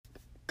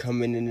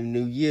coming in the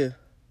new year,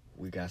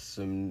 we got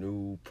some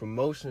new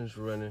promotions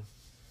running.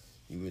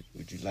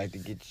 Would you like to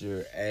get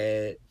your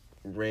ad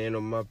ran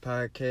on my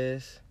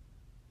podcast?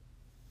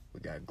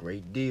 We got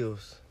great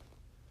deals.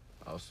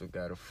 Also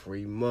got a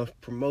free month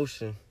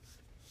promotion.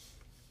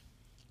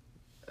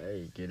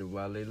 Hey, get it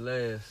while it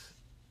lasts.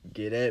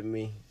 Get at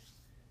me.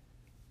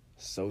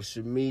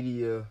 Social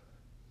media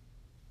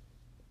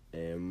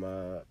and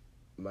my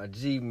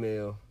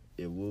Gmail.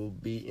 It will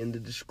be in the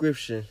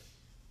description.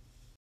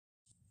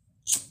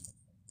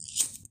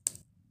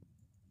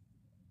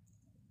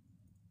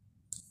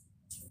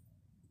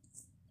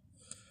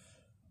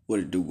 What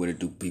it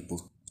do,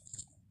 people?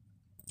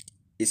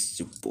 It's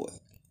your boy,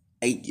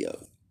 hey yo,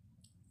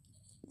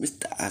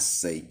 Mr. I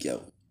Say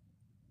Yo.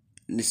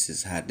 And this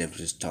is High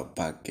Definition Talk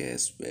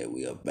Podcast, man.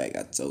 We are back.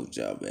 I told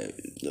y'all, man.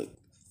 Look,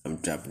 I'm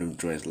dropping them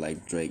joints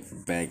like Drake,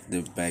 back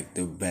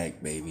to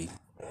back, baby.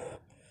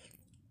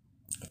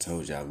 I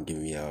told y'all I'm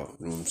giving y'all,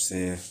 you know what I'm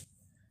saying?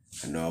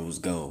 I know I was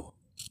gone,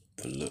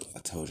 but look, I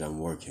told y'all I'm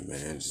working,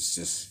 man. I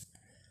just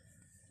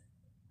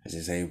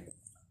ain't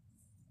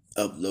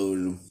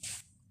uploading them,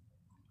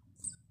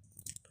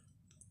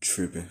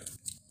 tripping.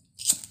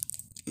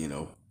 You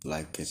know,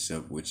 life catch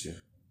up with you.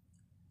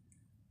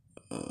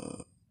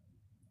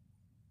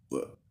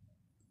 But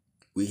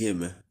we here,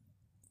 man.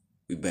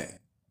 We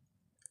back.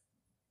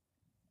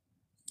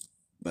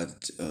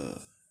 But you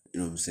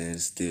know what I'm saying?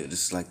 It's still,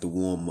 this is like the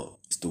warm up.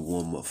 It's the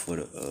warm up for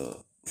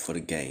the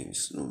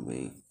games. You know what I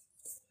mean?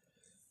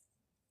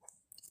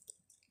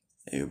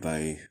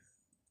 Everybody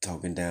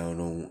talking down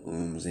on, you know what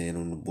I'm saying,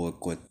 on the boy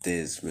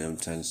Cortez, man. I'm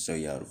trying to show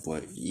y'all the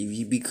boy.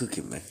 You be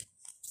cooking, man.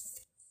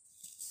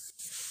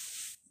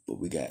 But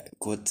we got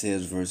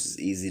Cortez versus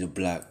Easy to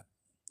Block.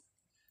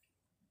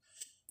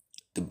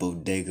 The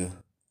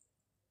Bodega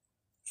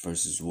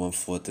versus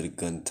 1/4 of the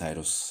gun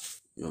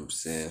titles. You know what I'm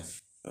saying?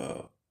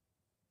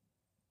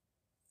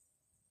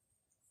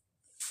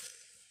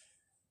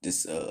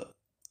 This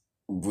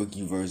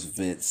Rookie versus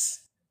Vince.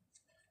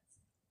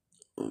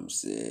 You know what I'm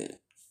saying?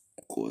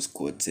 Of course,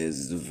 Cortez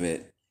is a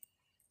vet.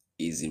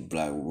 Easy to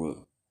Block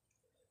Rook.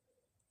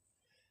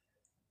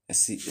 Let's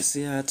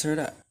see how it turned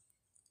out.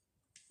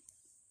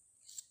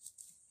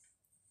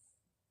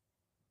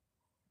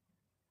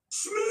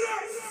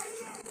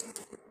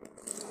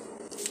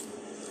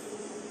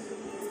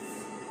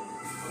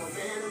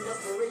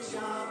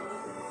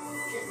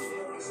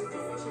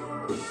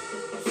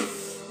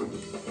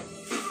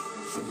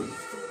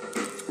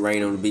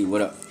 Rain on the beat,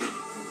 what up?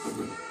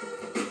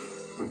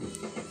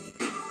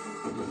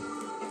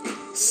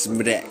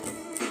 Smack.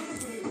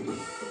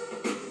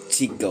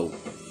 Chico.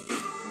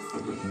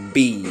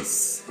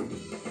 Bees.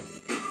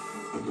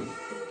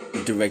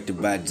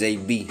 Directed by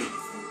JB.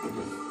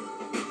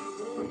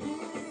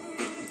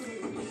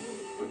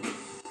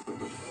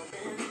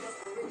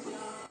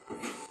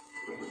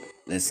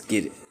 Let's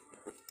get it.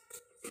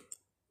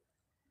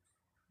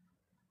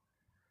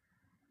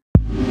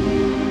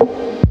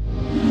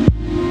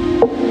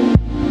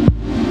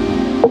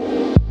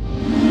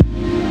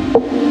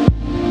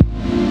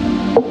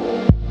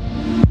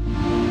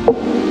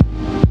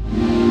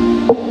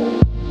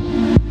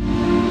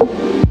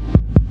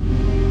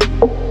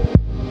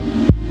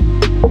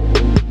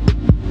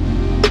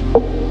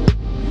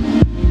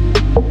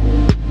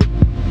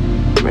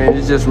 Man,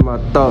 it's just my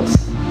thoughts.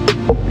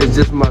 It's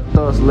just my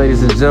thoughts,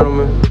 ladies and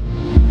gentlemen.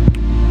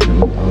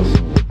 And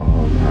also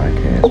all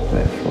podcast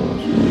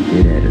platforms will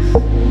get at us.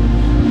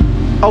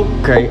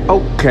 Okay. I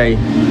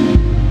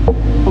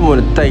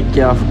want to thank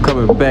y'all for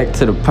coming back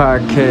to the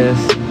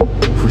podcast.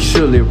 We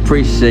surely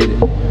appreciate it.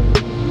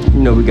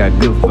 You know, we got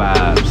good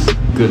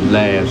vibes, good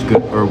laughs,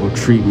 good herbal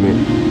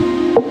treatment.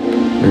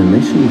 And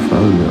make sure you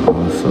follow me on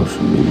all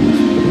social medias,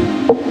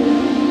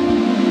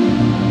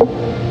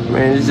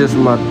 Man, it's just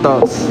my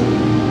thoughts.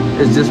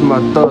 It's just my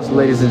thoughts,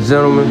 ladies and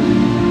gentlemen.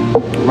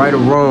 Right or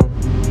wrong.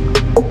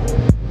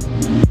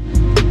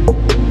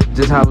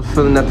 Just how I was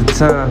feeling at the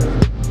time.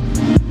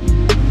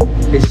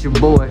 It's your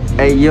boy,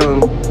 A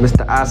Young,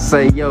 Mr. I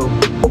Say Yo.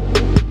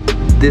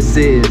 This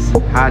is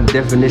High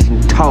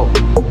Definition Talk.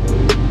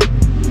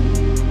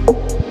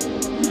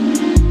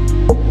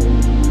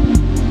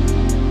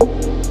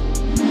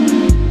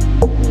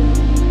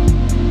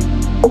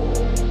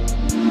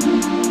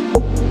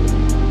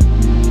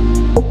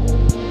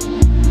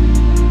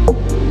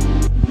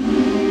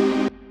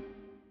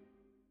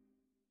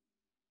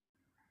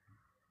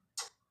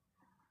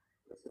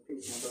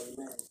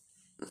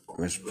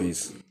 Rest in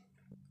peace.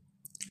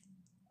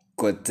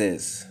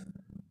 Cortez,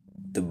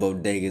 the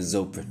bodega is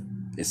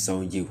open. It's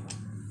on you.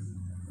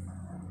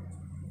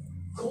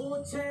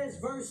 Cortez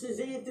versus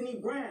Anthony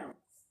Brown.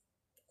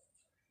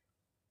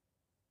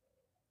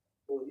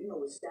 Well, you know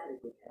what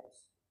static we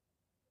has.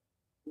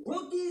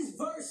 Rookies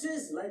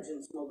versus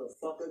legends,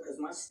 motherfucker, because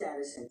my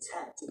status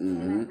intact. You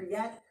cannot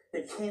react,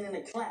 the cannon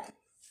to clap.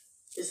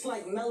 It's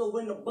like Mellow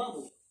in the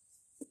bubble.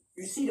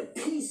 You see the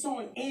piece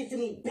on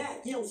Anthony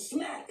back, yo,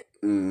 smack.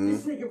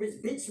 This nigga is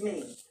bitch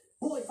made.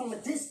 Boy, from a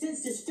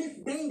distance, the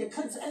stick bang that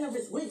cuts enter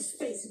his wig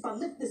space. If I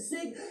lift the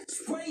cig,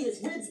 spray his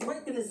ribs,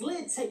 breaking his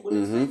lid tape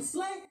with a twin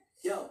slang.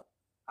 Yo,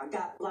 I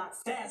got blocked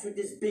fast with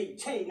this big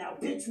K. Now,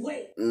 bitch,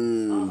 wait.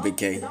 Big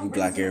K, you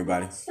block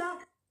everybody.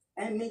 Stop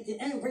and make the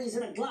end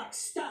raising a Glock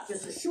stop.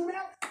 It's a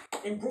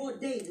shootout in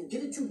broad day. You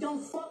get it, you dumb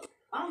fuck?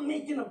 I'm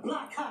making a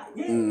block hot,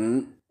 yeah.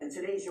 And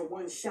today's your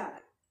one shot.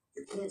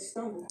 You can't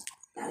stumble.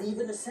 Not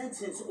even a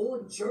sentence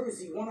or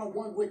jersey,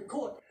 one-on-one with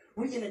court.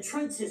 We in the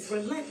trenches,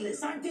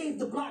 relentless. I gave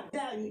the block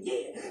value,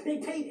 yeah. They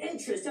paid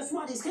interest. That's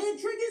why these hand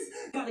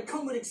triggers gotta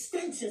come with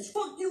extensions.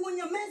 Fuck you and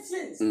your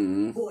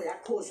mentions. Boy,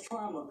 I cause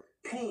trauma,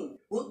 pain.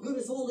 What good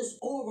is all this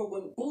aura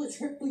when bullets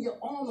rip through your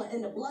armor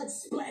and the blood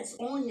splats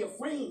on your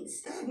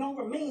frames? No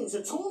remains.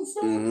 A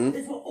tombstone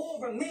is what all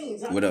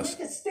remains. What else?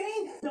 Make a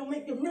stain, they'll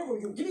make a mirror.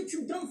 You get it,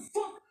 you dumb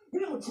fuck? We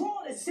don't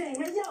draw the same.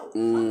 Hey, yo,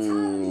 I'm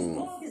tired of these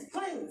bogus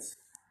claims.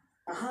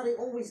 How they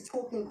always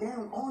talking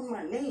down on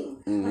my name.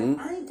 Like,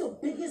 I ain't the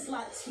biggest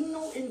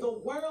Latino in the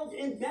world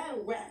in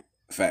battle rap.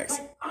 Facts.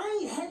 Like, I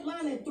ain't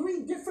headlining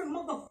 3 different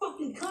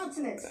motherfucking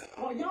continents.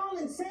 Are y'all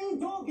insane?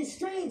 Dog is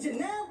strange. And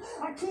now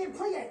I can't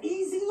play at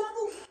easy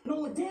level,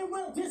 knowing damn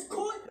well this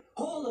court,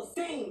 Hall of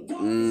Fame.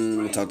 Dog is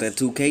strange. Talk that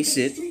 2K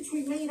shit. Streets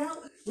we made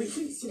out,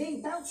 retreats it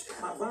ain't vouch.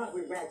 I ride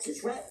with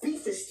ratchets. Rap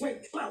beef is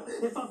straight clout.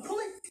 If I pull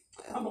it,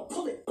 I'ma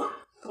pull it back.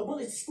 A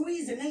bullet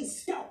squeeze and ain't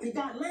scalp. He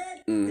got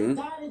lead, they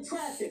died in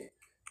traffic.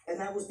 And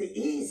that was the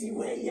easy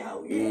way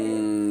out, yeah.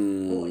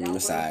 Boy, I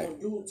was on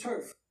dual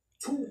turf.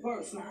 2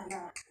 bursts, nah.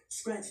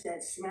 Scratch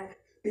that smack.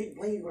 Big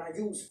blade what I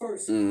use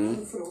first.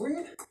 Aim for the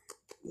rib?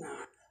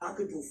 Nah, I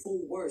could do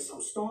full worse.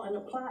 I'm starting to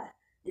apply.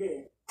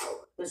 Yeah.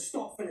 Let's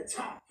start from the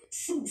top.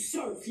 Shoot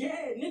surf,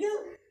 yeah,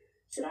 nigga.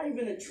 Should I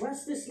even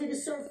address this nigga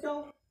surf,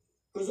 though?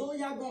 Because all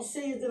y'all gonna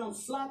say is that I'm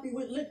sloppy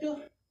with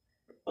liquor.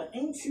 But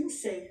ain't you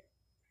say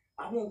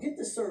I won't get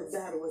the surf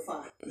battle if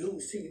I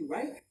lose to you,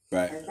 right?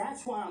 Right. And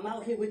that's why I'm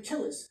out here with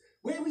killers.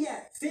 Where we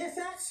at?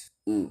 Fairfax?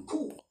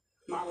 Cool.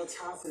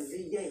 Molotov and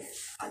VA.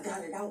 I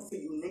got it out for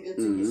you, nigga.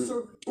 Till your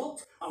surf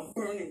booked, I'm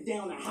burning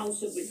down the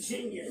house of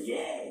Virginia,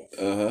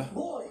 yeah.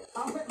 Boy,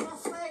 I rep my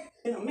flag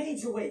in a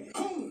major way.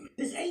 Homie,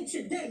 this ain't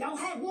your day. I'll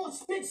have more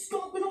spit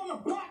stomping on the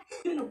block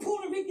than a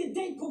Puerto Rican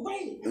Day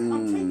parade.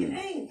 I'm taking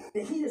aim.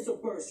 The heat is a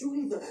burst. You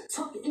either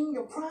tuck in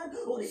your pride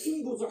or the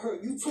eagles are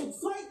hurt. You take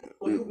flight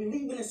or you'll be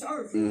leaving this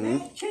earth.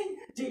 Mad King,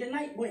 Jada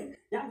Nightwing.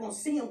 Y'all gonna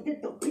see him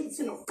get the beats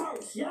in the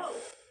first, yo.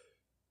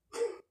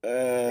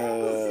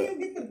 Y'all gonna see him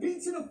get the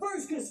beats in the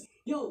first, cause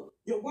yo,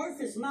 your worth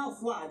is mouth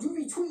wide. You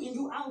retweeting,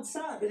 you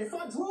outside. But if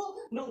I draw,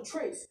 no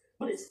trace.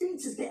 But his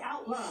features get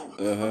outlined.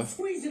 I'm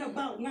squeezing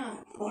about 9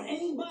 on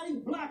anybody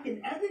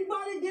blocking.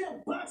 Everybody get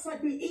a box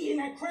like we eating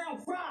that Crown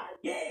Fried.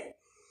 Yeah.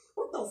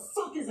 What the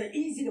fuck is an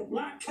easy to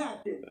block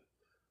captain?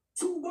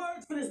 2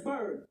 words for this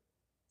bird.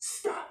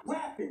 Stop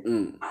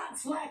rapping.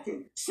 Ops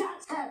lacking.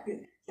 Shots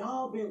happen.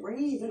 Y'all been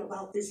raving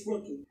about this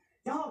rookie.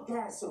 Y'all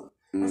gas him.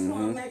 That's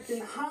why I'm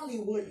acting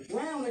Hollywood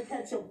Brown to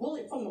catch a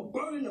bullet from a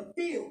bird in the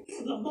field.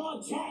 Lamar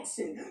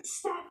Jackson.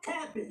 Stop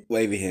capping.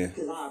 Wavy here.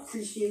 Because I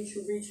appreciate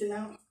you reaching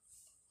out.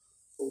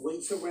 But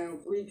wait till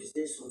round 3 because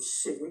there's some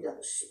shit we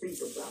got to speak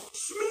about.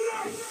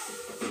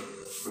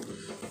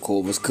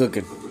 Cole was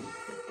cooking.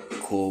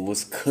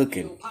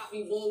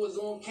 Poppy boy was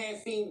on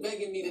caffeine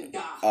begging me to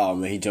die. Oh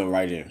man, he jumped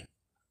right in.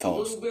 A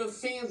little bit of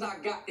fans I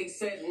got, they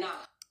said nah.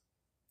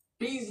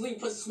 Beasley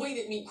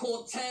persuaded me,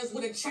 Cortez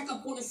with a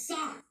checkup on the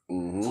side.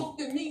 Talk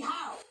to me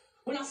how?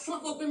 When I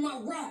slept up in my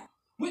rap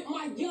with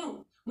my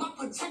young, my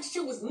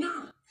protection was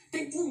 9.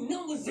 They threw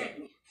numbers at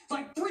me,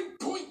 like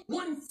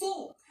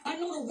 3.14. I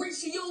know the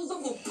ratios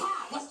of a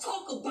pie. Let's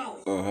talk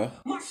about it.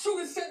 My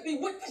shooter sent me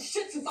with the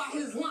shits if I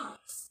hit his line.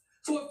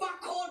 So if I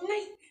called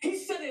Nate, he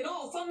set it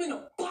off. I'm in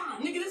a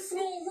bind. Nigga, this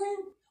small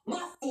room,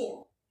 my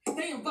forum.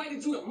 They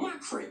invited you to my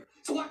crib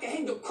so I can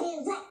hang the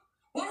core up.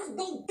 Why does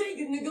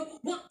Bodega, nigga,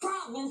 want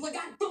problems like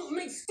I don't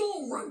make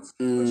store runs?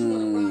 But you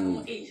wanna ride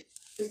on E.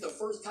 This the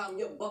first time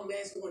your bum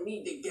ass gonna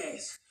need the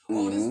gas.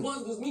 All this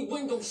buzz was me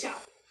window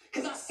shopping.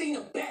 Cause I seen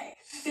a bag.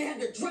 They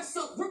had to dress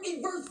up rookie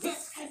verse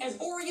vets as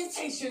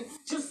orientation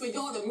just for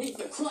y'all to meet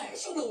the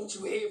class. You know what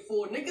you here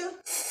for, nigga.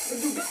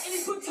 If you got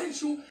any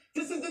potential,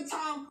 this is the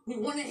time we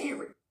wanna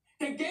hear it.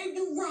 They gave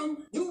you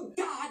rum, you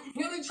died,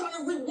 now they trying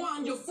to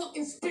rewind your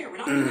fucking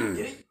spirit. I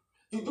get it.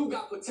 You do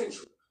got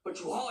potential, but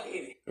you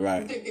hard-headed.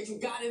 Right. You think that you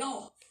got it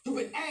all. You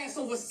been ass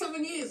over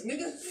 7 years,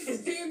 nigga.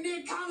 It's damn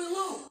near common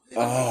law.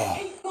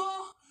 8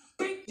 ball,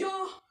 big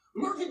y'all,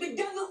 merge it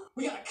together,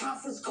 we got a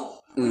conference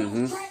call. When I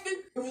was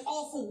trapping, it was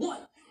all for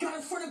one. Got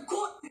in front of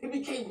court, it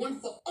became one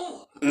for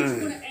all. What you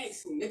gonna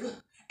ask me, nigga?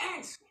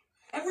 Ask me.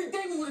 Every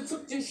day we would've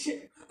took this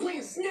shit,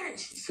 playing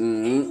snatches.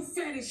 And you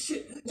fat as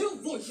shit. Your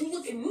voice, you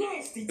looking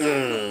nasty. Fuck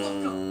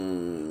up.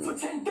 For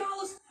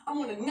 $10, I'm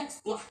on the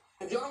next block.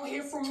 If y'all don't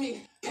hear from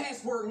me,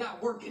 password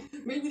not working.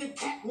 Maybe the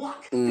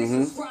catwalk. They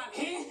subscribe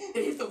here,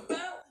 they hit the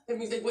bell. That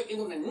means they waiting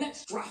on the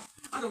next drop.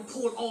 I done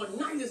pulled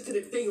all-nighters to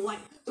the daylight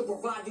to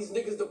provide these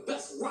niggas the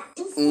best rock.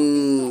 You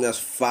fucking that's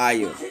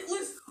fire. my hit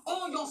list,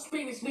 all y'all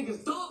Spanish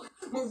niggas, dog.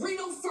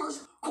 Marino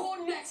first,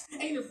 Call next.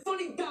 Ain't it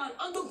funny dying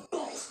under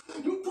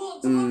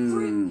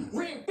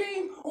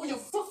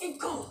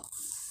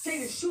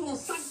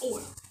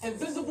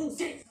one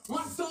day,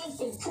 my dogs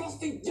from cross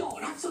the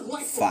yard. I took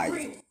life for Fire.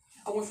 granted.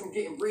 I went from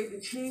getting bread and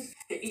cheese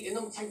to eating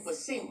them type of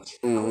sandwich.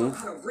 I learned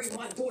how to braid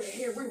my daughter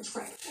hair and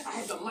track. I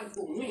had to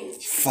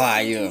micromanage.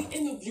 Fire. In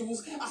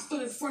interviews, I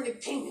stood in front of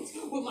kings.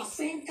 With my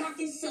same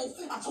cocky self,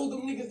 I told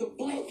them niggas to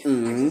blink. I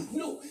just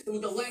knew it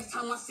was the last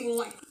time I seen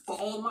light. For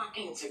all my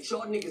antics,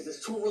 y'all niggas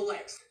is too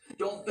relaxed.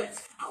 Y'all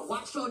best. I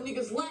watch y'all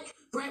niggas lack,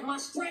 grab my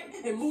strength,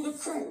 and move the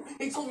crew.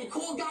 They told me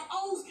Cole got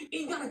O's,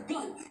 he got a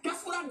gun.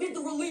 That's what I did to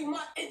relieve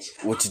my itch.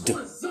 What you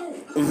do? I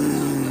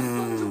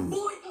zone.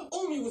 Boy,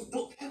 Omi was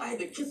booked. I had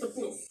to kiss her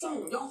through the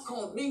phone. Y'all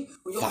called me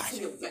when y'all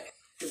see it back.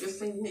 Cause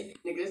this ain't Nick,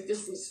 nigga, this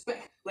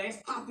disrespect.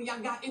 Last poppy I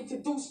got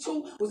introduced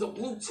to was a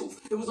Bluetooth.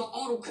 It was an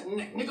auto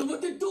connect. Nigga,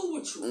 what they do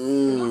with you?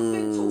 If I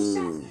sent 2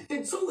 shots,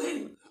 then 2 hit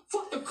him.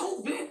 Fuck the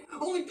COVID.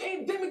 Only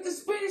pandemic the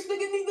Spanish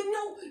nigga need to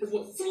know is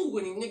what flew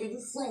with him, nigga. You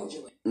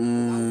fraudulent.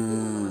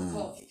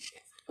 Talking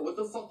shit. And what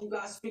the fuck you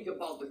guys speak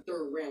about the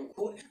 3rd round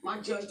court? My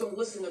judge don't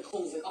listen to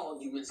closing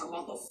arguments. I'm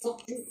about to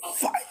fuck you up.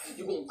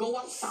 You gonna go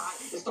outside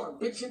and start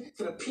bitching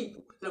to the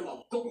people. Then I'm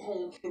gonna go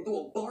home and do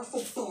a bar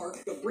for bar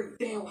to break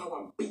down how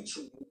I beat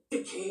you,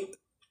 dickhead.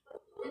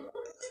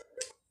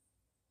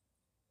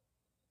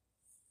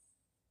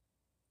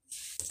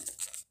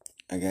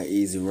 I got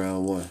easy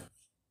round 1.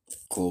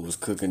 Cole was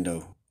cooking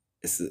though.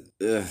 It's a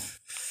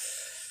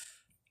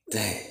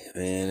damn,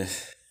 man.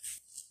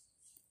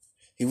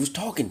 He was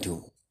talking to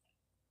him.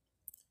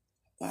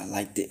 I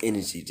like the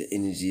energy. The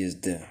energy is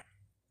there.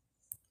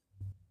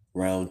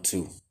 Round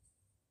 2.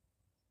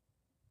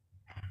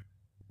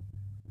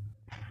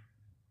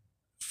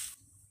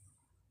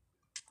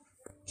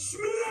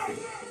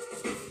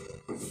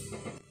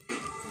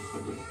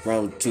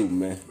 Round 2,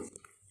 man.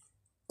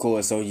 Cole,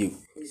 it's on you.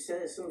 He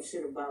said some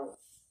shit about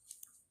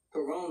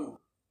corona,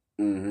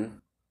 Mm-hmm.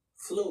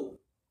 flu.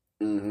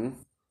 Mm-hmm.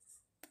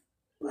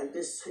 Like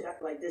this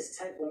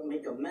tech won't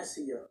make a mess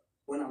of you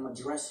when I'm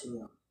addressing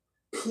you.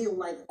 Peel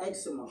like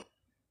eczema.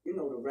 You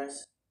know the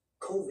rest.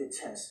 COVID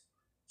test.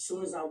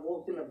 Soon as I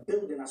walked in the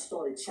building, I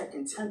started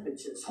checking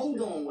temperatures. Hold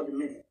on a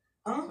minute.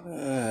 Huh?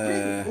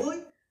 Really,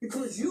 boy?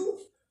 Because you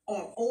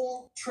are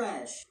all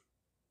trash.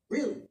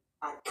 Really.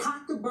 I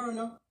cocked the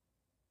burner,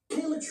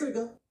 peel the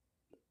trigger,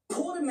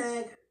 pour the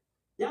mag.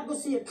 Y'all gonna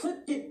see a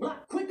clip get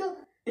blocked quicker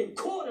than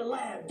quarter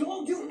lab.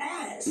 Dog, you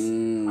ass.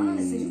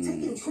 Honestly, you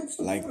taking trips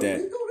to Like Puerto that.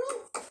 Rico,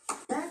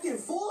 though? Back and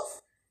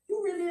forth?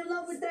 You really in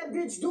love with that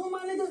bitch doing,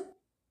 my nigga?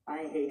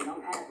 I ain't hating,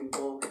 I'm happy,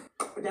 dog.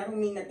 But that don't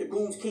mean that the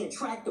goons can't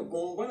track the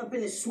ball. Run up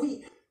in his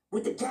suite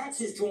with the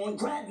gatches drawn,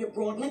 grab your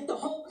broad, make the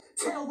hoe,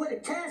 tell where the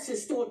cash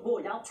is stored,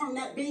 boy. Y'all turn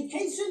that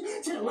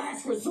vacation to the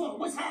last resort.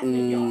 What's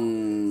happening, y'all?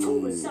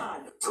 Two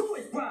aside, 2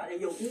 is bride,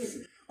 and yo,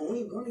 easy.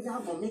 Only one of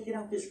y'all gonna make it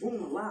out this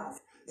room alive.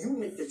 You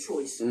make the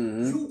choice.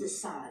 You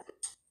decide.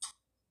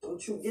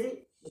 Don't you get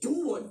it?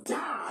 Do or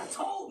die. I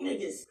told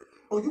niggas.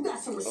 Oh, you got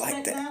some respect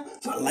Like that.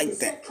 now? I like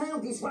that.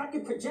 Clown, these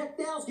rocket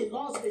projectiles get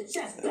lost in his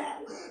chest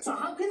down. So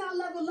how can I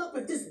level up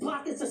if this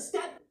block is a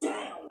step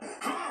down?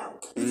 How?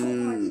 You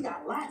talking like he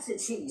got lots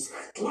of cheese,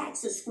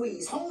 lots of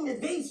squeeze, home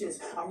invasions.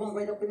 I run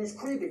right up in his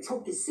crib and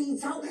choke his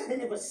seeds out in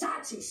the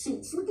Versace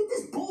sheets. Look at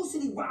this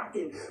bullshit he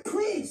rocking.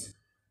 Please.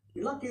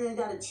 You lucky you ain't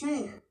got a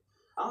chain.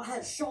 I'll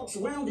have sharks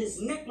round his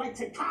neck like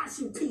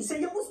Tekashi P.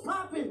 Say, yo, what's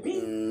poppin', P?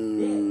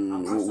 Yeah,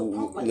 I press a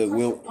pump like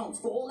pressure pumps.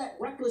 For all that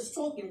reckless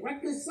talking,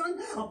 reckless son,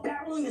 a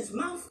barrel in his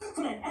mouth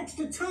for that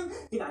extra tongue.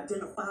 Get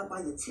identified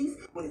by your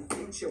teeth when it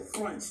hits your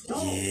fronts.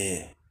 Dog.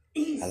 Yeah.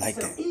 Easy, I like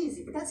sound that.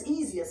 easy, but that's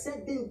easier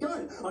said than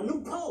done. A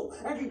new poll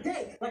every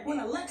day, like when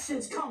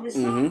elections come, it's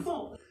your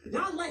fault.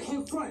 Y'all let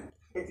him front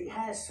if he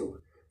has to,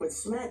 but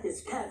smack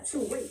his cap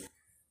too. Wait,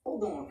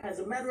 hold on. As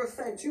a matter of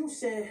fact, you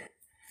said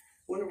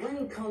when the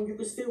rain comes, you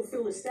can still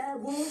feel the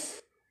stab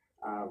wounds.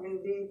 I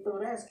indeed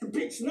thought that's the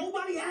bitch.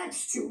 Nobody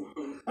asked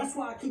you. That's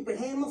why I keep a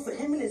hammer for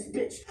him and his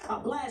bitch. I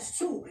blast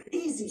 2,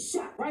 easy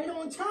shot, right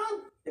on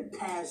time, and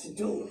pass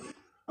due.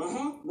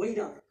 Wait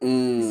up.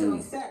 You said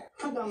I'm fat.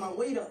 I got my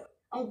weight up.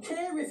 I don't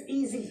care if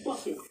easy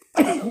bucket.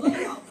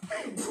 Lay up.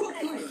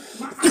 Brooklyn.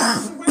 My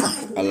eyes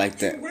around. I like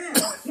that.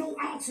 No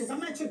options.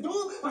 I'm at your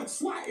door like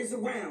SWAT is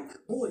around.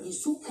 Boy,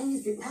 these 2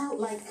 pennies get out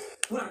like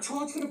when I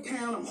charge for the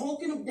pound. I'm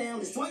hawking them down.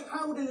 This Dwight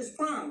Howard in his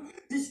prime.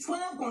 This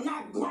 12 gonna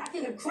knock Glock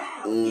in the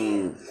crowd.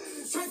 Yeah.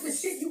 Type of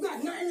shit you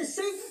got nothing to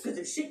say. Cause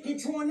if shit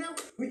get drawn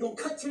out, we gon'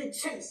 cut to the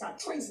chase. I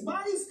trace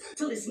bodies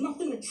till there's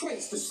nothing to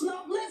trace. The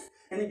snub lift.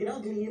 And they get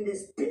ugly in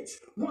this bitch.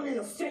 1 in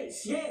the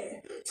face, yeah.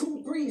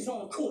 2 threes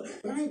on court,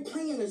 but I ain't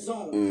playing the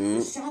zone.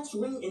 The shots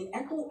ring and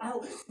echo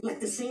out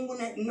like the same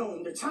one at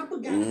Gnome. The chopper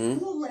got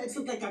 4 legs,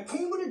 look like I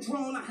came with a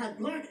drone. I had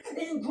black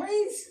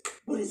engraves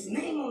with his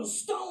name on a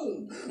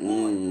stone.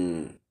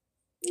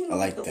 You know, I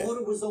like the that.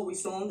 order was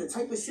always on. The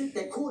type of shit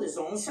that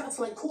cortisone. Shots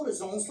like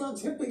cortisone.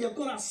 Slugs ripping your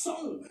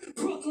corazon.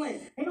 Brooklyn,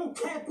 ain't no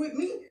cap with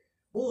me.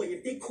 Boy,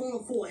 if they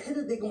calling for a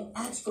hitter, they gon'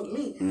 ask for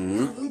me.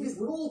 Got niggas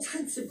with all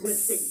types of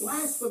grits, they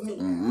blasphemy.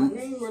 My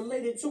name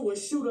related to a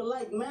shooter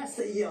like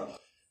Master, yo.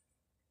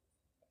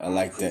 I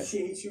like that.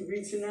 Appreciate you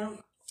reaching out.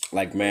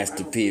 Like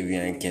Master P if you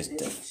ain't catch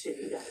that. Shit,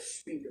 you gotta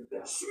speak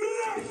about.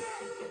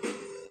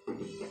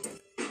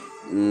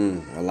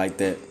 I like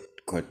that,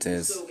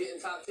 Cortez. Still getting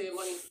top tier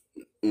money?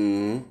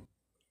 Mm-hmm.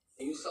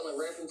 And you selling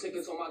raffle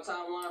tickets on my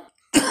timeline?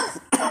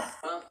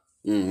 Huh?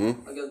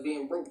 Mm-hmm. I guess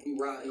being broke, you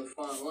riding a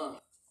fine line.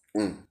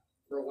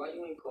 Bro, why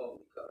you ain't called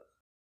me, cuz?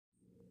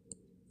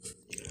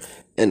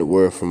 And a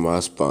word from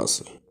our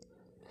sponsor.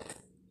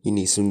 You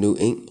need some new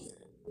ink?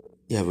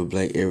 You have a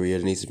blank area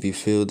that needs to be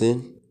filled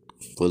in?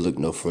 Well, look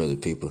no further,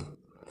 people.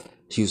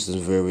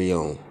 Houston's very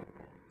own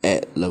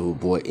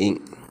 @Loverboy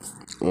Ink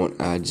on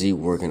IG,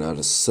 working out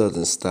a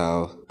Southern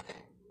style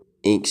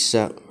ink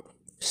shop.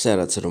 Shout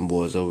out to them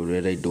boys over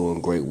there. They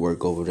doing great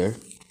work over there.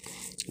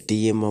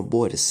 DM my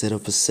boy to set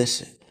up a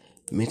session.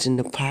 Mention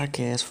the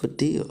podcast for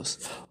deals.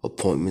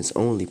 Appointments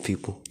only,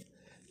 people.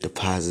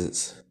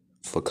 Deposits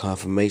for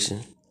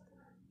confirmation.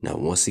 Now,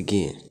 once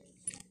again,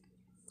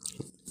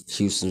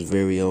 Houston's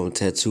very own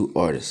tattoo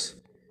artist.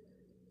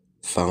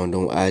 Found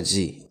on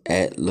IG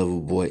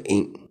 @Loverboy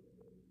Ink.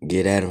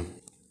 Get at him.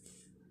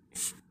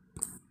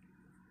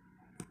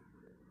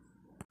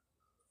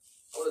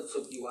 I would have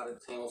took you out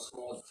of town,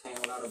 small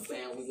town, out of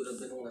bound. We would have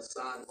been on the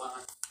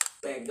sideline.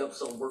 Bagged up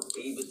some work,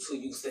 gave it to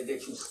you, said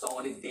that you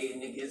started there,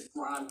 nigga. It's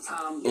prime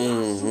time.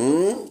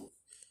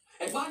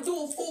 If I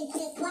do a full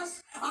court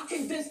press, I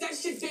condense that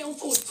shit down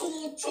to a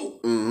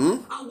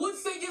 2-on-2. I would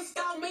say your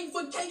style made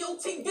for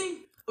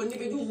KOTD, but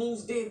nigga, you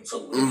lose there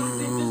too. Nigga, I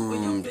did this for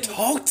your benefit.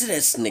 Talk to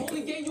this nigga.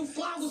 Only gave you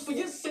flowers for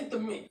your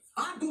sentiment.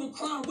 I do the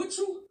crime with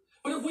you,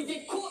 but if we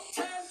get caught,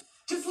 Taz,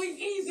 just leave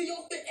easy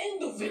off the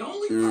end of it.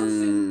 Only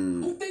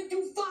person who think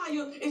you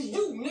fire is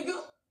you,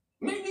 nigga.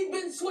 Maybe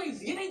Ben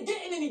Swayze. It ain't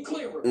getting any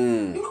clearer.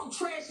 You don't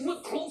trash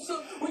look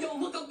closer when you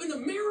look up in the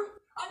mirror.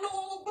 I know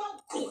all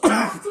about court.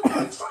 I took the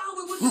trial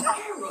with the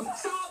era.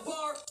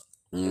 Sidebar.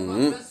 If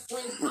my best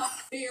friend's up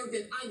there,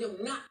 then I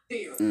am not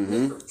there.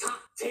 Mr.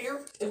 Top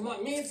Tier. If my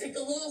man take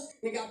a loss,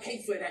 nigga, I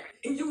pay for that.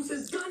 He used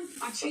his gun,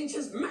 I change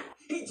his map.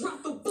 He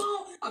dropped the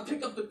ball, I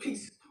pick up the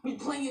pieces. We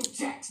playing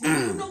jacks. Now,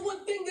 you know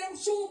one thing that I'm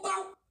sure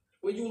about?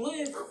 Where you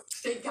live,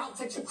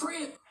 stakeouts at your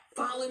crib,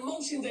 filing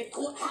motions at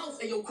courthouse.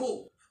 Hey, yo,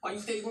 cool. Why you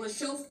stayed on the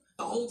shelf?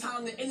 The whole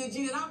time the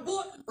energy that I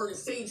bought, Burning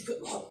Sage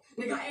couldn't hold.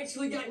 Nigga, I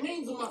actually got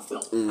names on my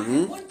belt. I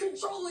had one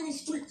control in the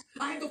streets.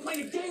 I had to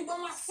play the game by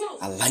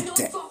myself. I like you know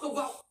that. What I'm talking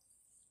about?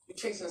 You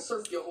chasing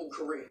surf your whole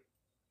career.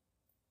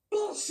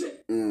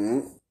 Bullshit.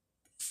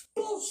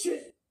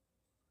 Bullshit.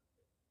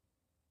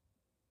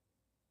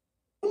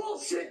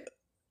 Bullshit.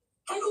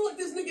 How you let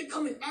this nigga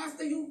come in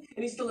after you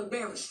and he's still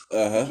embarrassed?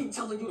 He keep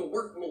telling you to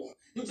work more.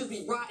 You just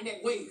be riding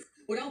that wave.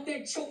 Without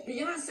that choke,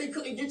 Beyonce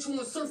couldn't get you on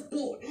a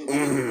surfboard. You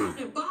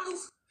popping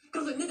bottles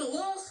because a nigga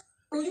lost?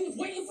 Bro, you was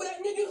waiting for that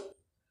nigga?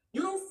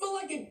 You don't feel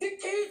like a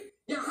dickhead?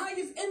 Your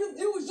highest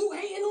interview is you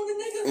hating on the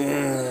nigga?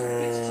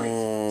 Bitch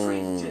traits,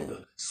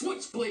 transgender,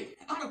 switchblade.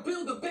 How to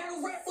build a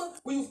battle rapper?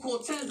 We use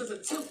Cortez as a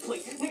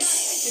template. Nigga, I take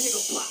the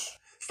nigga block.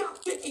 Stop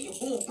thinking,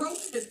 bull, bro.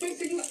 It's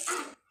facing you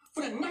out.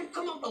 For the knife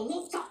come out the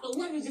low top, the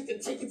lemon just to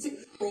take it to.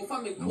 Bro, if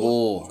I'm in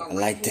court, I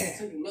like that.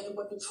 Tell you nothing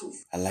but the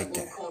truth. I like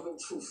that. Call no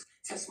truth.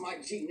 Test my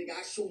G, nigga.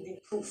 I showed you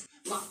proof.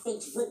 My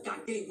folks broke. I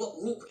gave up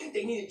loot.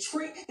 They needed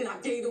trick, then I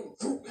gave them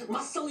fruit.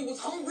 My celly was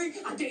hungry.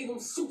 I gave them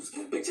soups.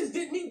 Bitches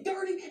did me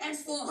dirty,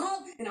 asked for a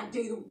hug, and I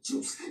gave them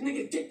juice.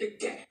 Nigga, get the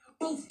gap.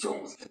 Both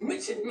Jones,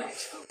 Mitch and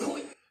match.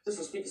 Point. This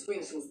one speaking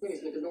Spanish, this one Spanish,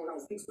 nigga. No one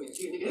else speaks Spanish.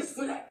 Yeah, nigga, this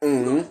for that. You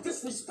know that's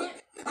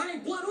disrespect. I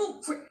ain't blood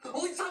on prick.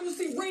 Only time you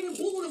see rain and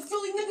blue in a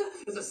Philly,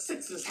 nigga, is a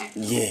Sixers hat.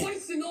 Yeah.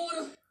 Twice in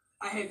order.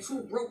 I had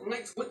 2 broke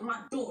nights with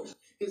my daughter.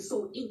 And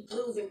so eat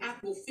pills and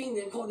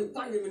aquafina and called it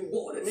vitamin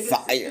water. Nigga,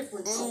 that's a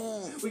different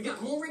talk. We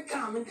got more in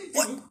common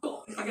than you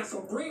thought. I got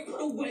some bread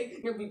put away,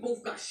 and we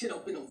both got shit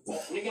up in the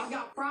vault. Nigga, I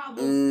got problems.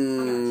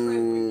 I got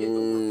travel to get to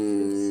work.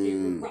 Nigga,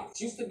 scary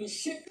routes used to be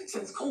shit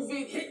since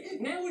COVID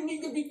hit. Now it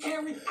need to be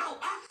carried out.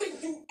 I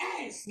think you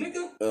ass,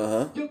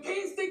 nigga. Your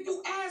kids think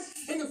you ass,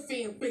 and the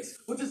fan base.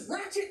 With this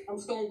ratchet, I'm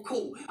stone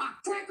cold. I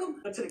crack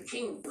them until the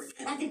can break.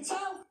 I can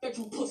tell that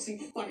you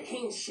pussy by the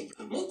handshake.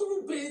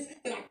 Multiple bids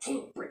that I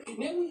can't break.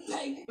 Now we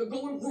pay to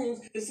go in rooms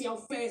to see how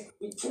fast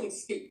we can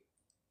escape.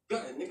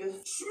 Got it, nigga.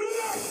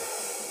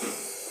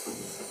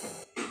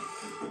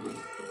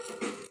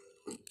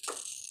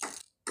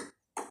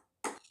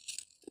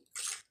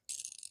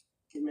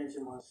 You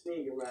mentioned my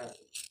sneaker rapper.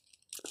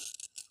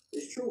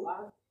 It's true,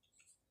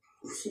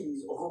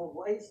 she's all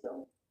white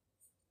though.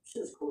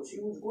 Shit's cool. She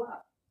was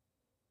guap.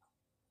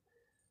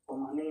 But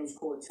my name's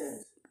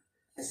Cortez.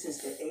 And since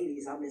the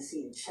 80s, I've been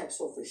seeing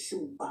checks off a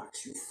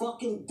shoebox. You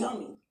fucking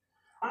dummy.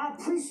 I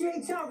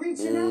appreciate y'all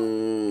reaching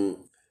out.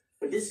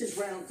 But this is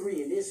round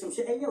 3, and there's some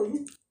shit. Hey, yo,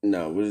 you...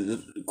 No,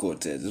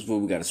 Cortez, this is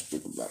what we got to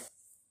speak about.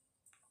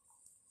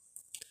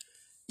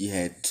 You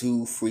had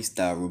 2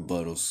 freestyle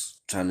rebuttals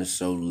trying to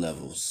show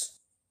levels,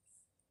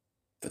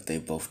 but they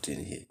both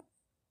didn't hit.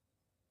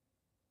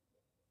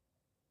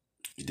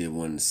 You did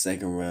one in the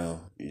second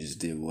round. You just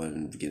did one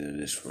in the beginning of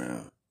this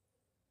round.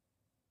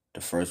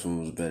 The first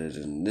one was better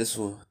than this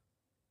one.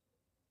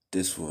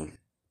 This one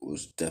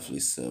was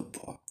definitely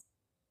subpar.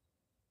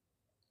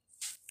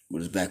 But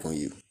it's back on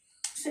you.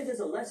 Say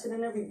there's a lesson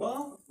in every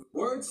bar.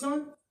 Word,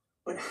 son.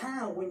 But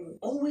how when you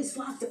always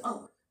locked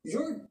up?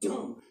 You're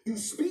dumb. You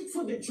speak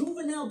for the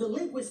juvenile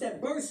delinquents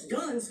that burst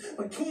guns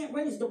but can't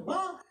raise the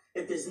bar.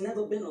 If there's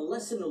never been a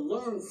lesson to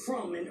learn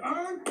from and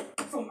earn,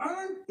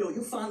 yo,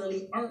 you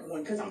finally earned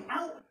one. Cause I'm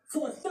out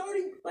for a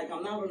 30 like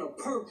I'm out on a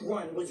perk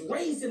run. Was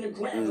raised in the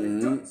ground of the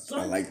dirt, son.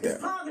 I like that.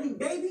 It's poverty,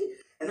 baby.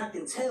 And I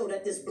can tell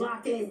that this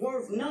block ain't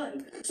worth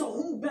none. So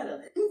who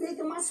better? You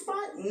taking my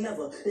spot?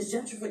 Never. It's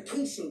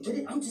gentrification. Get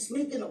it? I'm just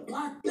making the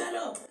block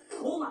better.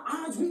 All the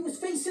odds we was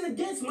facing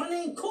against, my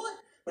name caught.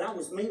 But I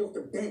was made off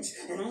the bench,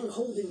 and I ain't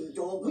holding you,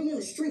 dog. We in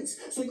the streets,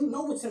 so you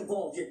know what's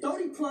involved. You're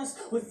 30 plus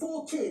with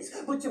 4 kids,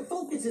 but your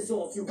focus is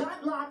off. You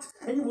got locked,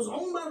 and you was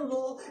owned by the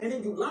law, and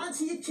then you lied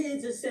to your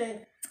kids and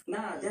said,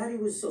 nah, daddy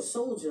was a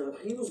soldier.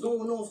 He was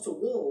going off to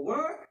war.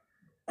 Word?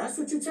 That's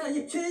what you tell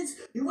your kids?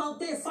 You out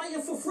there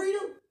fighting for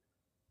freedom?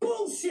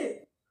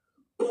 Bullshit!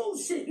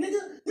 Bullshit,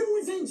 nigga! You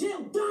was in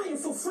jail dying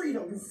for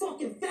freedom, you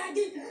fucking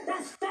faggot!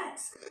 That's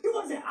facts! You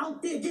wasn't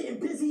out there getting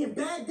busy in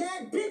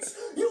Baghdad, bitch!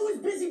 You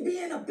was busy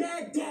being a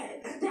bad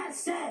dad!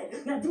 That's sad!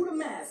 Now do the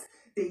math.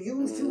 They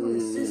used you in the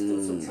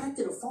system,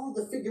 subtracted a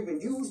father figure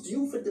and used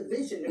you for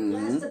division. The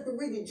class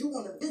separated you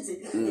on a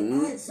visit.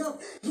 It adds up.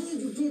 Yeah,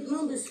 you did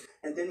numbers.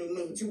 And then they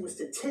made you a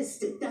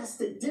statistic. That's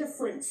the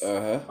difference.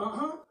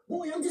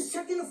 Boy, I'm just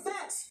checking the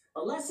facts.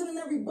 A lesson in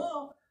every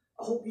ball.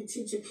 I hope you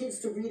teach your kids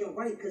to read and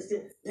write because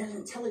they're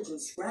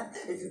intelligent, scrap.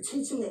 If you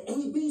teach them the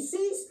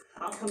ABCs,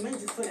 I'll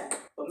commend you for that.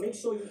 But make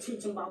sure you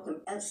teach them about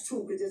them F's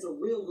too because there's a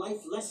real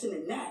life lesson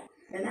in that.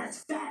 And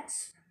that's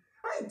facts.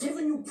 I ain't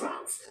giving you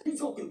props. You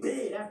talking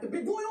big after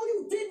big. Boy, all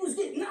you did was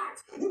get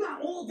knocked. You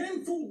got all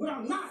them food, but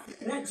I'm not.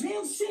 And that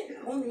jail shit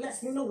only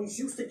lets me know he's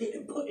used to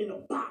getting put in a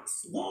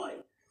box. Boy,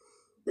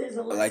 there's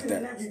a lesson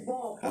in every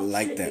ball. I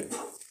like that.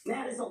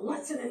 Now there's a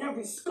lesson in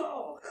every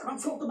scar. I'm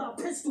talking about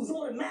pistols,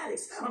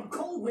 automatics. I'm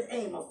cold with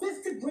aim. A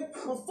fist to grip,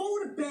 a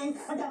four to bang.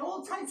 I got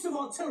all types of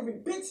artillery,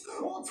 bitch.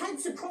 All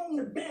types of chrome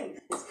to bang.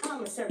 It's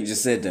commissary. You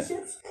just said that.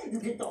 You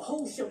get the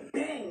whole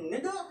shebang,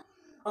 nigga.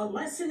 A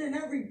lesson in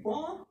every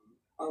ball.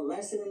 A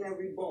lesson in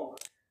every ball.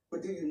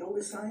 But do you know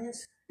the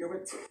science? You're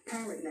a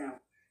parent now.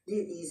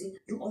 Yeah, easy.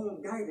 You owe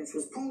them guidance.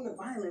 Was prone to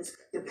violence.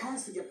 Your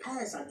past is your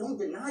past. I don't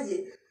deny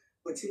it.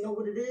 But you know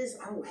what it is?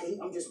 I don't hate.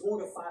 I'm just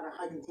mortified at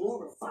how you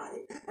glorified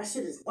it. That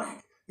shit is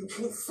whack. You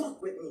can't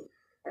fuck with me.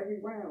 Every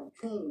round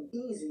came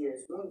easy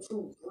as 1,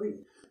 2, 3.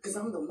 Because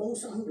I'm the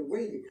most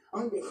underrated,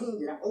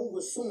 underhanded. I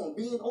oversaw him.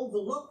 Being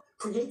overlooked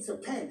creates a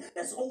pen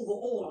that's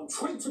overall. I'm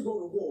trying to go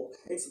to war.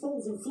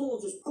 Exposing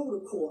flaws is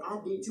protocol. I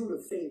did you the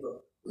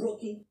favor.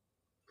 Rookie.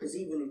 Because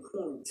even in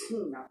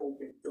quarantine, I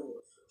opened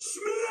doors.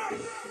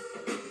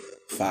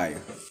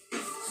 Fire.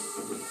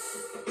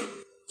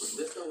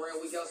 This time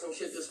around, we got some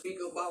shit to speak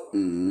about.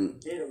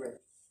 Yeah, right.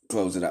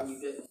 Close it out. We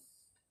did.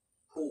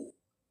 Cool.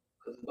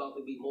 Because it's about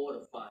to be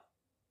mortifying.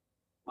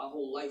 My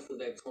whole life was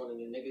that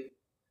tournament, nigga.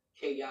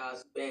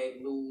 Chaos,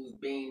 bad news,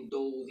 bang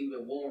dues,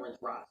 even warrants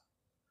rise.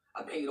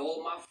 I paid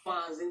all my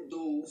fines and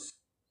dues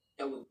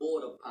that was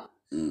border pots.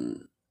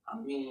 I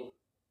mean,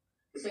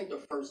 this ain't the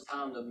first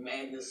time the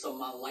madness of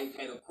my life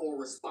had a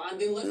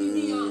correspondent. Let me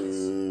be honest.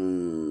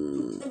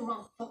 You in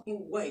my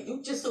fucking way.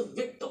 You just a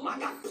victim. I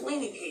got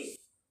Planet here.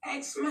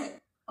 Ask Matt.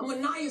 I'm a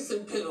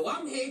niacin pill.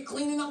 I'm here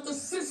cleaning out the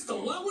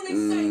system. Why when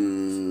they say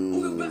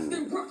who the best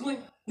in Brooklyn,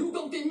 you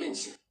don't get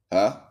mentioned?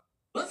 Huh?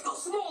 Let's go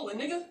smaller,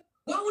 nigga.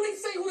 Why when they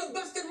say who the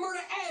best in Murder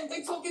Ave,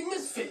 they talking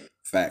Misfit?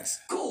 Facts.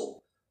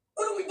 Cool.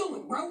 What are we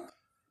doing, bro?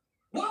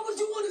 Why would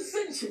you want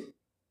ascension?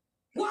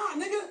 Why,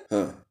 nigga?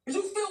 Huh? Is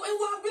you still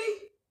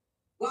NYB?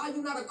 Why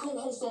you not a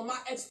co-host on my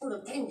expert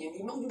opinion?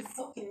 You know you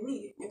fucking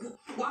need it, nigga.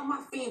 Why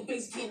my fan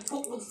base can't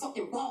talk no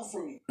fucking ball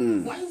from you?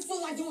 Why you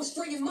feel like you a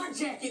stray in my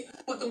jacket,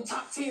 but them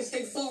top 10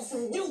 stay far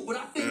from you? But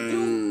I thank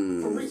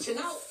you for reaching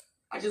out.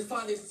 I just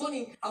find it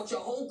funny, out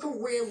your whole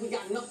career, we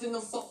got nothing to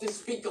fucking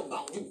speak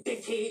about, you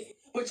dickhead.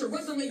 But your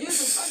resume is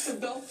impressive,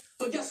 though.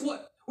 But guess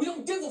what? We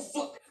don't give a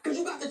fuck, because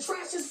you got the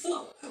trashiest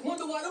flow.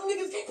 Wonder why them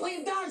niggas can't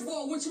play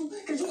dodgeball with you,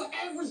 because you an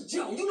average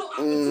Joe. You know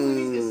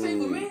opportunities can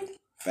save a man.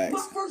 Facts.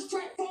 My first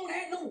track phone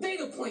had no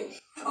data plan.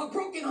 A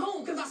broken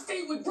home because I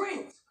stayed with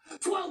grams.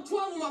 12-12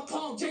 on my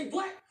palm, Jay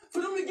Black.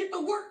 For them to get to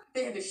work,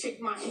 they had to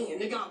shake my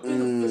hand. Nigga, I'm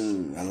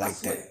beneficial. I like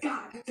swear that. to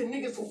God, the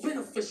niggas were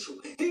beneficial.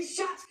 These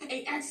shots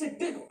ain't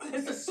accidental.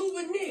 It's a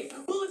souvenir.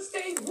 Bullet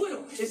stays with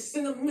them. It's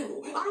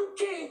sentimental. I don't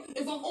care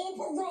if I'm on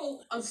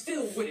parole, I'm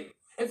still with it.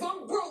 If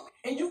I'm broke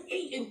and you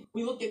eating,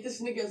 we look at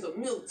this nigga as a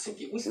meal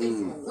ticket. We stay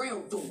from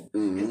around them.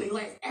 Cause they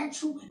laugh at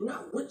you,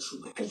 not with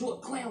you. Cause you a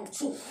clown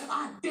too.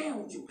 I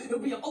down you. It'll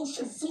be an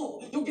ocean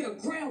floor. You'll get a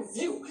ground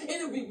view. And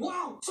it'll be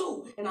wild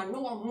too. And I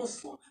know I'm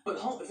Muslim. But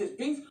home, if it's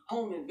beef,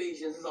 home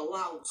invasions is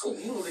allowed too.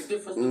 You know the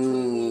difference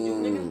between me and you,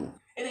 nigga.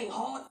 It ain't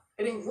hard.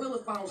 It ain't real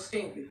if I don't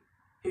stamp it.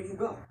 Here you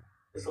go.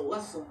 It's a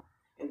lesson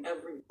in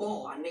every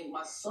ball. I named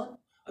my son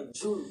a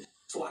junior.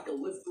 so I could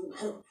live through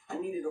him. I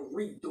needed a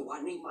redo.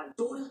 I named my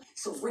daughter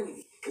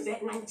Serenity, because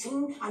at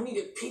 19, I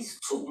needed peace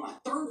too. My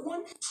third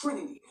one,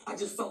 Trinity. I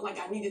just felt like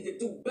I needed to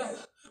do better.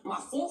 My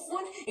fourth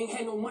one ain't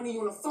had no money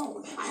on the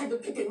phone. I had to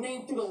pick a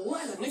name through the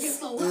letter. Nigga,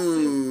 it's a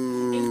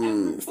lesson. In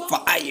every bar,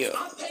 Fire.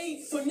 I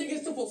paid for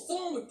niggas to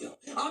perform with them.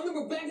 I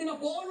remember bagging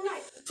up all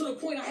night to the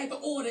point I had to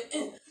order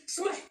in.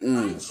 Smack, I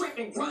ain't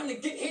trapping, grind to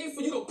get here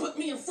for you to put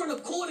me in front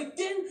of court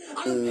again.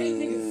 I done paid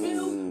niggas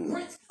bills,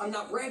 rent. I'm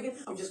not bragging,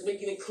 I'm just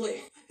making it clear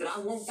that I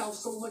loaned out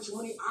so much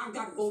money, I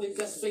got voted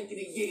best bank of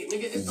the year.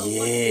 Nigga, it's a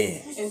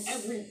lesson in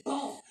every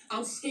bar.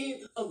 I'm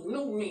scared of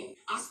no man.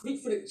 I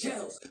speak for the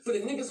jails, for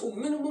the niggas who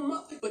minimum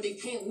up, but they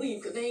can't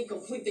leave because they ain't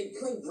complete their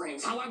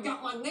programs. How I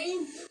got my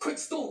name? Quick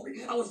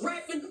story. I was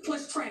rapping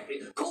plus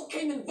trapping. Coke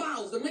came in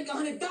vials. To make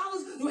 $100,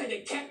 you had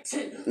to cap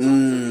 10.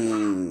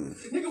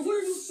 Nigga, what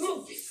are you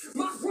smoking?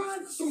 My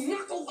grind through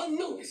Naco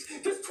unnoticed.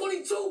 This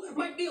 22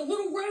 might be a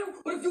little round,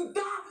 but if you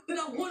die, then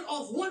I won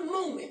off one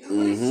moment.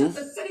 When they shut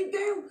the city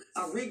down,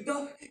 I rigged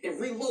up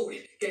and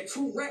reloaded. Got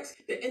 2 racks,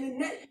 the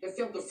internet, and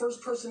found the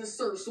first person to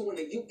serve suing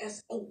the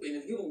U.S. Open.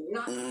 If you do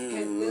not have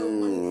bail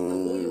money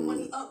and blow your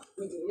money up,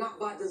 we do not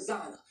buy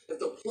designer. If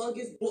the plug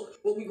is booked,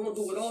 what we gonna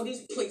do with all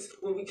these plates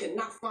when we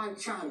cannot find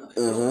China?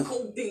 No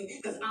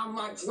codeine, cause I'm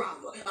my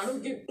driver. I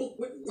don't get booked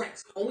with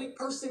racks. Only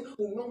person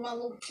who know my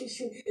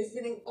location if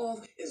it ain't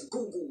off is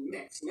Google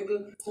Maps.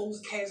 Nigga,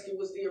 Poe's casket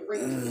was the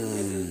arrangement.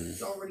 Nigga,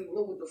 you already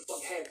know what the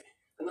fuck happened.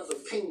 Another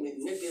payment,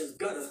 nigga, is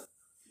gutter.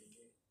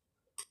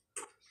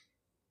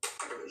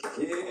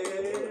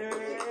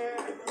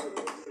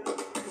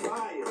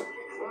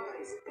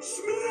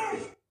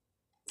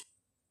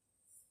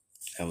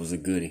 That was a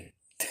goodie.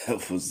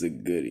 That was a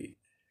goodie.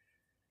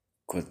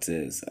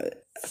 Cortez.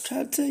 I'm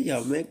trying to tell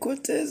y'all, man,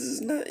 Cortez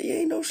is not, he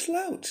ain't no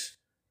slouch.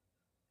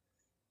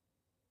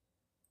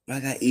 But I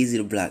got easy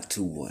to block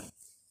 2-1.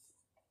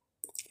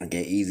 I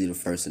got easy the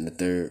first and the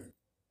third.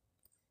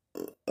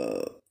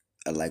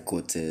 I like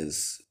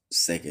Cortez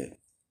second.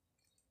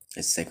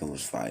 His second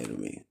was fire to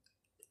me.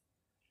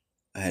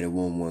 I had a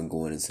 1-1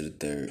 going into the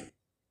third.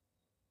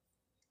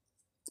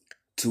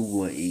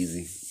 2-1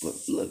 easy. But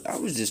look, I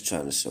was just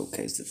trying to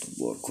showcase that the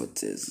boy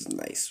Cortez is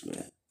nice,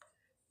 man.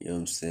 You know what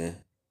I'm saying?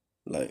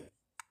 Like,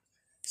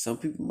 some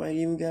people might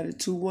even got it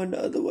 2-1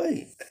 the other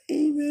way. I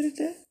ain't mad at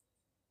that.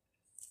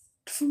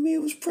 For me,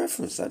 it was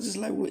preference. I just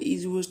like what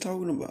Easy was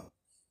talking about.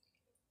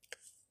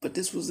 But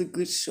this was a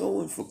good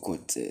showing for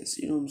Cortez.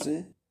 You know what I'm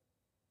saying?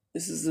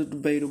 This is a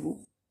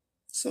debatable.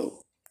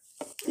 So,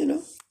 you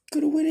know,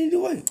 could have went either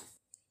way.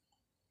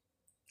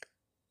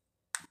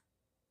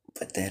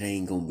 But that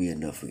ain't gonna be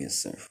enough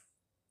against Surf.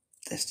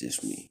 That's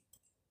just me.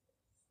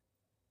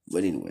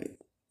 But anyway,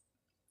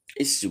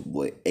 it's your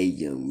boy A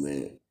Young,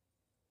 man.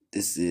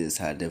 This is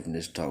High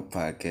Definition Talk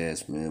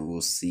Podcast, man.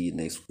 We'll see you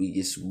next week.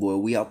 It's your boy.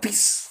 We out.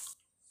 Peace.